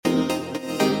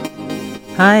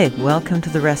Hi, welcome to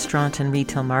the Restaurant and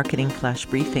Retail Marketing Flash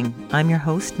Briefing. I'm your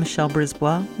host, Michelle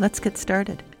Brisbois. Let's get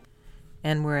started.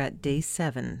 And we're at day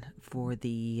 7 for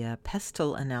the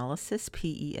PESTLE analysis,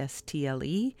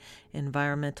 PESTLE,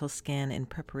 environmental scan in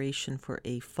preparation for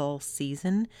a fall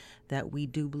season that we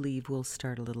do believe will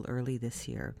start a little early this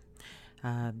year.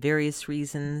 Various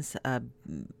reasons,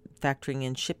 factoring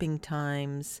in shipping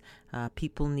times,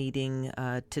 people needing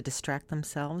to distract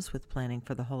themselves with planning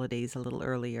for the holidays a little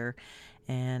earlier,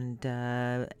 and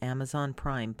Amazon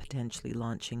Prime potentially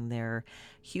launching their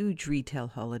huge retail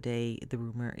holiday. The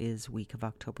rumor is week of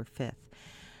October 5th.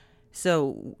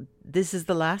 So this is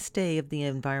the last day of the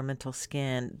environmental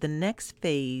scan. The next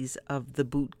phase of the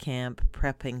boot camp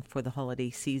prepping for the holiday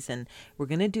season, we're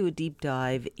going to do a deep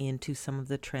dive into some of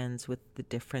the trends with the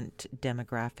different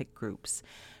demographic groups.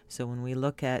 So when we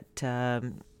look at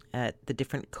the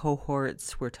different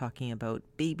cohorts, we're talking about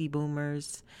baby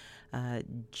boomers,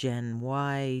 Gen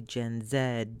Y, Gen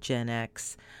Z, Gen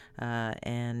X,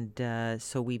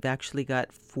 so we've actually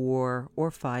got 4 or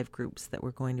 5 groups that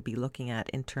we're going to be looking at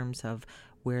in terms of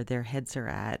where their heads are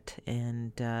at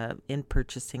and in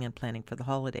purchasing and planning for the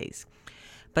holidays.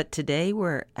 But today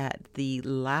we're at the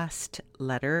last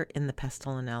letter in the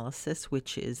PESTLE analysis,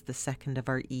 which is the second of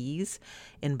our E's,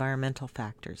 environmental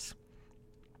factors.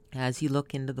 As you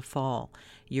look into the fall,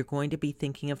 you're going to be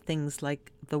thinking of things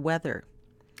like the weather.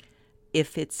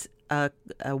 If it's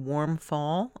a warm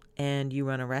fall and you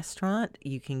run a restaurant,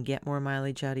 you can get more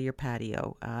mileage out of your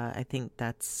patio. I think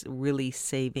that's really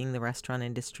saving the restaurant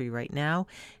industry right now,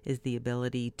 is the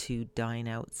ability to dine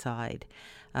outside.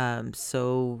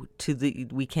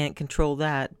 We can't control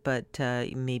that, but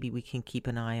maybe we can keep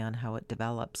an eye on how it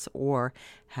develops or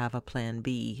have a plan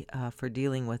B for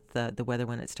dealing with the weather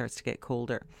when it starts to get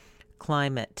colder.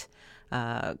 Climate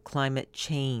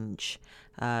change.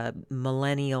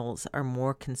 Millennials are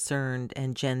more concerned,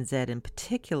 and Gen Z in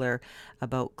particular,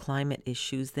 about climate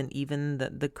issues than even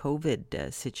the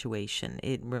COVID situation.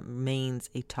 It remains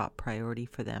a top priority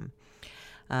for them.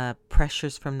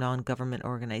 Pressures from non-government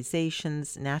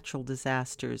organizations, natural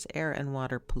disasters, air and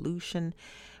water pollution,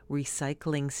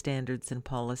 recycling standards and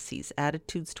policies,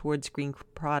 attitudes towards green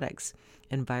products.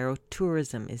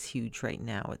 Envirotourism is huge right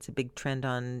now. It's a big trend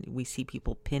we see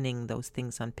people pinning those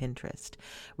things on Pinterest.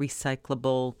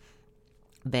 Recyclable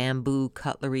bamboo,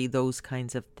 cutlery, those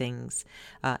kinds of things,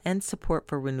 and support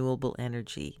for renewable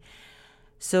energy.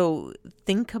 So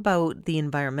think about the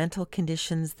environmental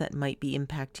conditions that might be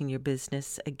impacting your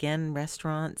business. Again,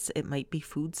 restaurants, it might be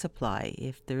food supply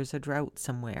if there's a drought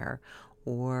somewhere,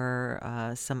 or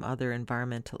some other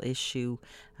environmental issue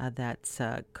that's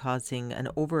causing an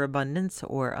overabundance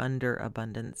or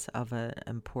underabundance of an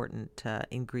important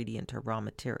ingredient or raw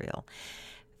material.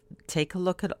 Take a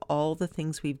look at all the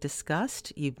things we've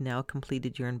discussed. You've now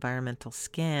completed your environmental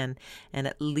scan, and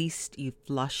at least you've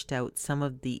flushed out some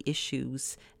of the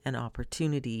issues and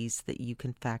opportunities that you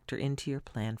can factor into your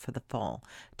plan for the fall.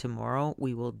 Tomorrow,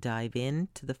 we will dive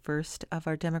into the first of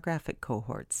our demographic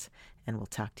cohorts, and we'll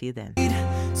talk to you then.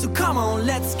 So come on,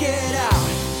 let's get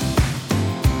out.